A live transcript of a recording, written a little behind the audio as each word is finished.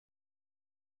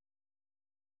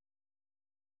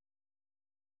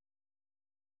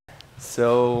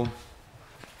So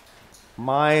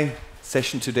my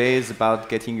session today is about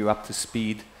getting you up to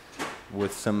speed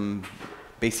with some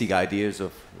basic ideas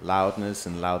of loudness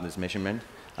and loudness measurement.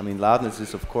 I mean, loudness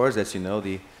is, of course, as you know,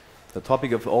 the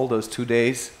topic of all those 2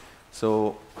 days.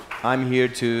 So I'm here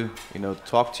to,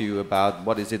 talk to you about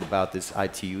what is it about this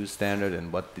ITU standard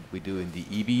and what did we do in the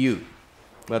EBU.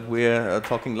 But we're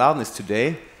talking loudness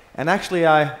today, and actually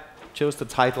I chose the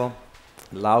title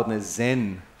Loudness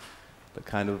Zen,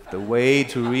 the way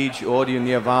to reach audio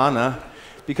nirvana,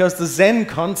 because the Zen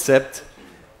concept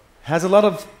has a lot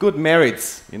of good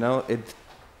merits. It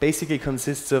basically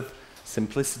consists of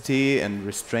simplicity and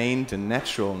restraint and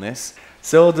naturalness.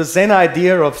 So the Zen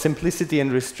idea of simplicity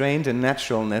and restraint and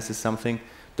naturalness is something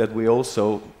that we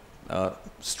also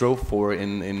strove for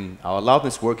in our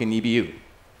loudness work in EBU.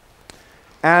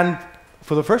 And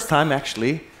for the first time,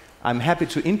 actually, I'm happy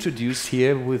to introduce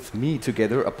here with me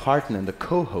together a partner and a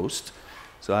co-host.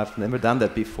 So I've never done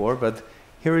that before, but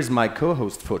here is my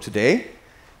co-host for today.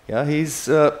 Yeah, he's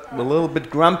a little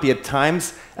bit grumpy at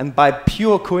times, and by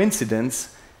pure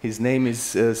coincidence, his name is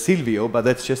Silvio, but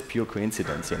that's just pure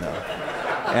coincidence,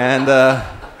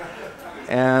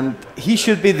 And he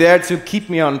should be there to keep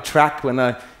me on track when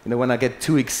I get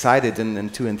too excited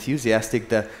and too enthusiastic,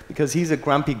 because he's a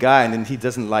grumpy guy and he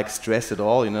doesn't like stress at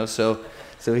all,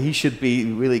 So he should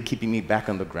be really keeping me back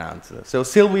on the ground. So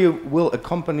Silvio will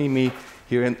accompany me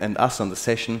here and us on the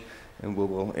session, and we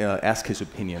will ask his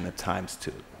opinion at times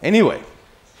too. Anyway,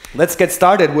 let's get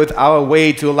started with our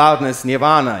way to loudness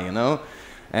nirvana,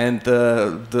 And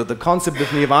the concept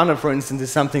of nirvana, for instance,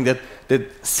 is something that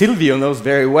Silvio knows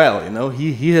very well,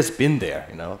 He has been there,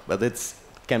 But it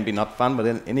can be not fun, but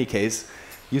in any case,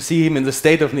 you see him in the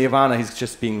state of nirvana, he's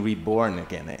just being reborn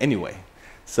again. Anyway,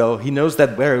 so he knows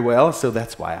that very well, so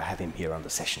that's why I have him here on the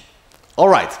session. All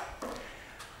right.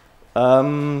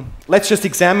 Let's just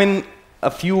examine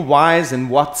a few whys and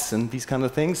whats and these kind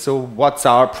of things. So what's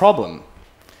our problem?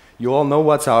 You all know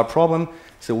what's our problem.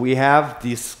 So we have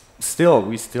this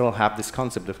we still have this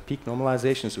concept of peak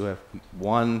normalization. So we have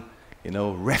one,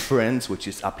 reference, which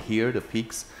is up here, the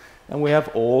peaks. And we have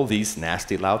all these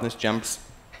nasty loudness jumps,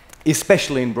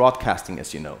 especially in broadcasting,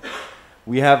 as you know.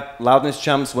 We have loudness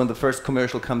jumps when the first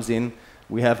commercial comes in.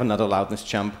 We have another loudness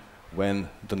jump when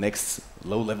the next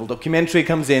low-level documentary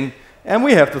comes in. And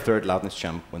we have the third loudness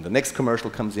jump when the next commercial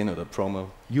comes in or the promo.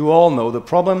 You all know the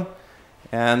problem.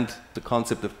 And the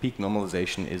concept of peak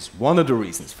normalization is one of the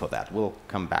reasons for that. We'll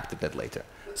come back to that later.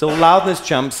 So loudness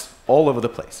jumps all over the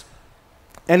place.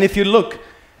 And if you look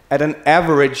at an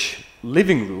average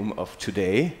living room of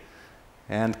today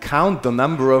and count the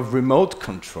number of remote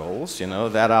controls,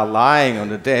 that are lying on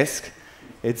the desk,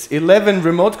 it's 11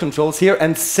 remote controls here,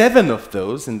 and 7 of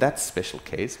those, in that special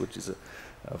case, which is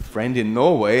a friend in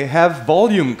Norway, have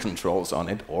volume controls on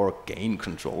it, or gain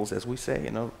controls, as we say,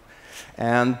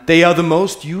 And they are the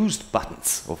most used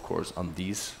buttons, of course, on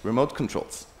these remote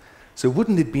controls. So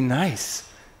wouldn't it be nice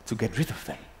to get rid of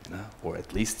them, or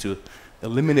at least to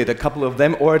eliminate a couple of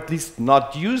them, or at least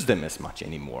not use them as much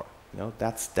anymore?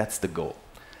 That's the goal.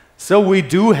 So we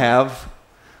do have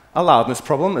a loudness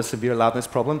problem, a severe loudness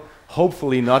problem.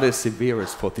 Hopefully not as severe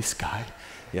as for this guy,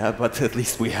 but at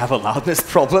least we have a loudness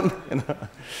problem.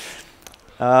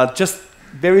 Just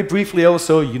very briefly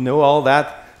also, you know all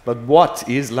that. But what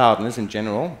is loudness in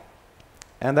general?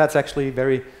 And that's actually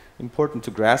very important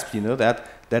to grasp,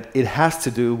 that it has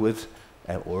to do with,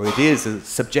 or it is, a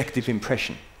subjective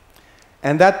impression.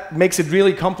 And that makes it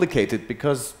really complicated,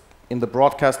 because in the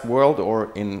broadcast world,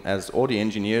 or as audio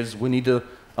engineers, we need a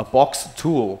box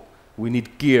tool. We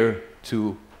need gear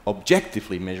to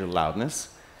objectively measure loudness.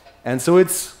 And so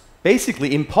it's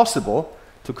basically impossible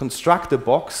to construct a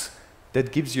box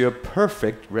that gives you a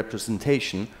perfect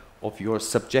representation of your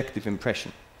subjective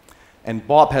impression. And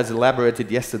Bob has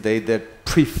elaborated yesterday that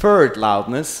preferred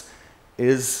loudness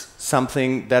is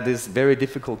something that is very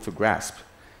difficult to grasp,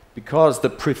 because the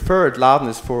preferred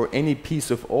loudness for any piece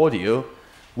of audio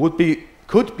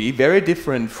could be very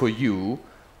different for you,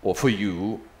 or for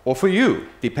you, or for you,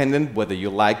 dependent whether you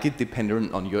like it,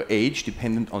 dependent on your age,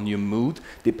 dependent on your mood,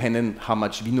 dependent how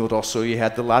much vino rosso you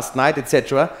had the last night,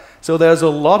 etc. So there's a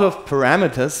lot of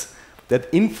parameters that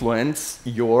influence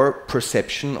your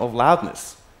perception of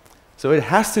loudness. So it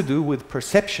has to do with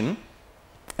perception,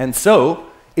 and so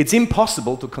it's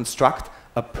impossible to construct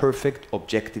a perfect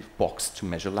objective box to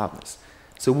measure loudness.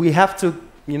 So we have to,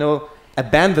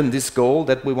 abandon this goal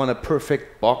that we want a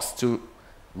perfect box to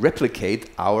replicate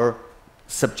our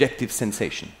subjective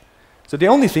sensation. So the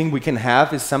only thing we can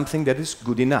have is something that is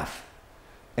good enough.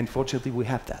 And fortunately, we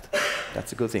have that.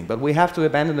 That's a good thing. But we have to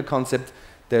abandon the concept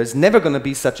there's never going to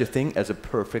be such a thing as a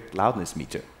perfect loudness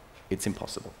meter. it's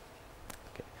impossible.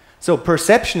 Okay. So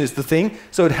perception is the thing.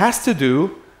 So it has to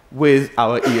do with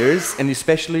our ears, and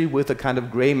especially with a kind of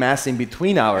gray mass in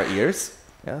between our ears.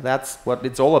 Yeah, that's what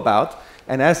it's all about.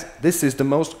 And as this is the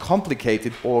most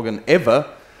complicated organ ever,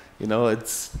 you know,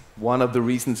 it's one of the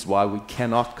reasons why we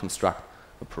cannot construct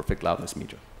a perfect loudness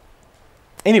meter.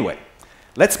 Anyway,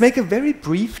 let's make a very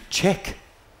brief check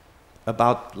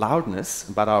about loudness,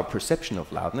 about our perception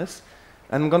of loudness.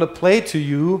 And I'm going to play to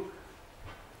you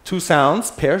two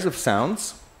sounds, pairs of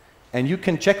sounds, and you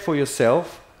can check for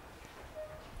yourself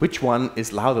which one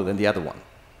is louder than the other one.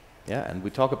 Yeah, and we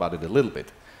talk about it a little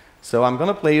bit. So I'm going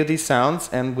to play you these sounds,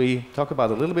 and we talk about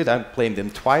it a little bit. I'm playing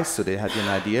them twice, so they have an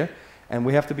idea. And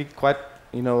we have to be quite,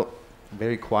 you know,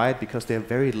 very quiet because they're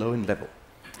very low in level.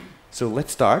 So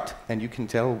let's start, and you can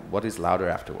tell what is louder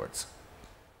afterwards.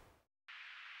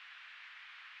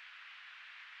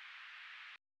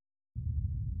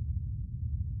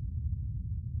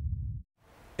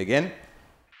 Again.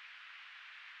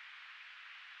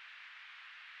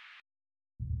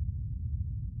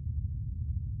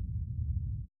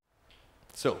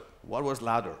 So, what was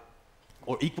louder?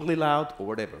 Or equally loud, or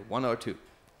whatever, one or two?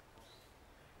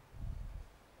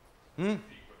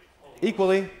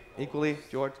 Equally,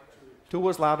 George. Two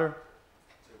was louder.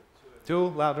 Two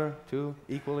louder, two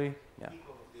equally, yeah.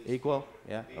 Equal,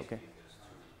 yeah, okay.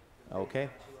 Okay.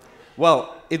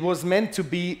 Well, it was meant to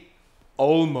be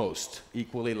almost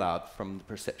equally loud from the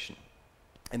perception.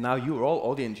 And now you're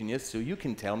all audio engineers, so you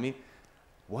can tell me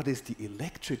what is the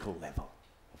electrical level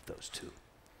of those two?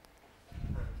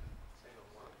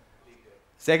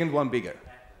 Second one bigger.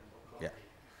 Yeah.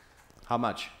 How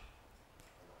much?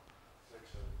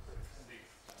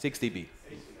 6 dB.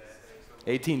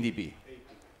 18 dB.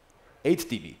 8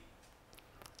 dB.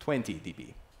 20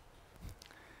 dB.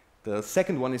 The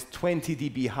second one is 20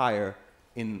 dB higher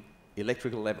in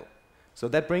electrical level. So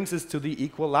that brings us to the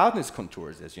equal loudness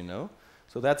contours, as you know.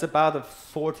 So that's about a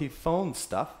 40 phone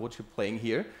stuff, what you're playing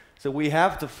here. So we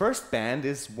have the first band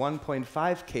is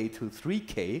 1.5K to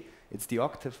 3K. It's the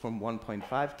octave from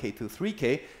 1.5K to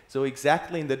 3K, so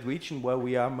exactly in that region where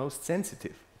we are most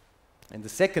sensitive. And the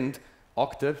second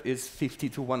octave is 50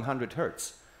 to 100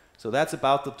 hertz. So that's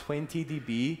about the 20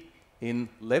 dB in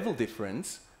level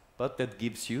difference, but that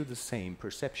gives you the same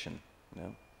perception. You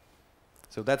know?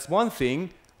 So that's one thing.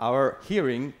 Our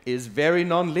hearing is very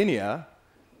non-linear,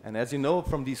 and as you know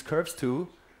from these curves too,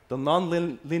 the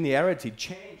non-linearity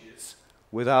changes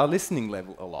with our listening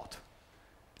level a lot.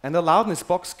 And the loudness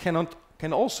box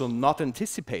can also not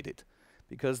anticipate it,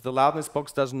 because the loudness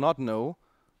box does not know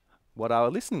what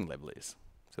our listening level is.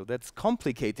 So that's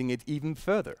complicating it even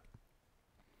further.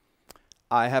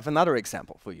 I have another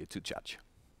example for you to judge.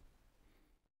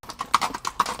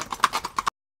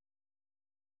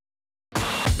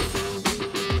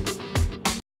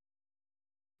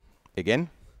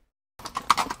 Again.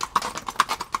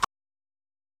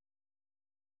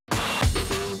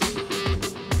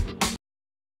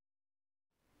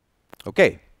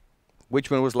 Okay, which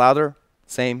one was louder?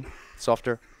 Same,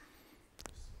 softer?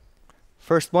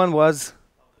 First one was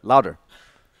louder.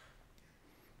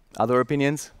 Other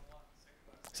opinions?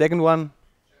 Second one?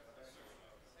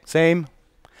 Same?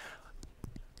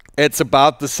 It's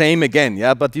about the same again,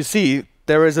 yeah? But you see,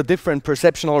 there is a different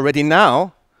perception already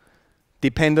now,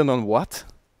 dependent on what?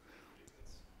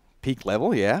 Peak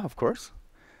level, yeah, of course.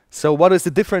 So what is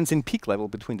the difference in peak level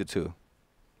between the two?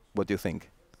 What do you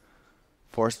think?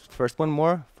 First one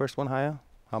more, first one higher?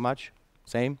 How much?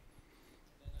 Same?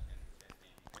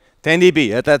 10 dB,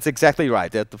 yeah, that's exactly right.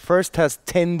 The first has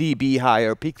 10 dB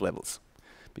higher peak levels,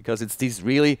 because it's these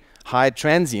really high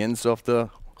transients of the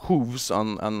hooves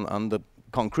on the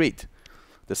concrete.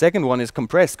 The second one is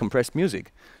compressed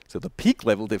music. So the peak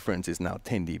level difference is now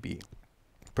 10 dB.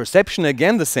 Perception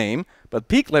again the same, but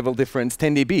peak level difference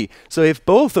 10 dB. So if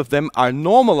both of them are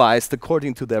normalized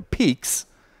according to their peaks,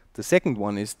 the second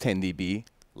one is 10 dB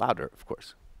louder, of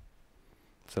course.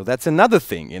 So that's another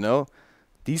thing, you know.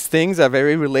 These things are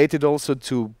very related also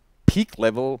to peak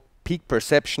level, peak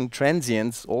perception,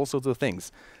 transients, also to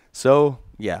things. So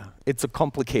yeah, it's a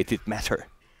complicated matter.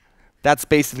 That's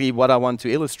basically what I want to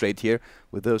illustrate here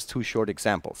with those two short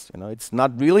examples. You know, it's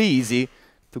not really easy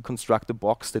to construct a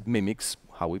box that mimics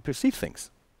how we perceive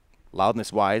things,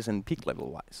 loudness-wise and peak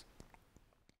level-wise.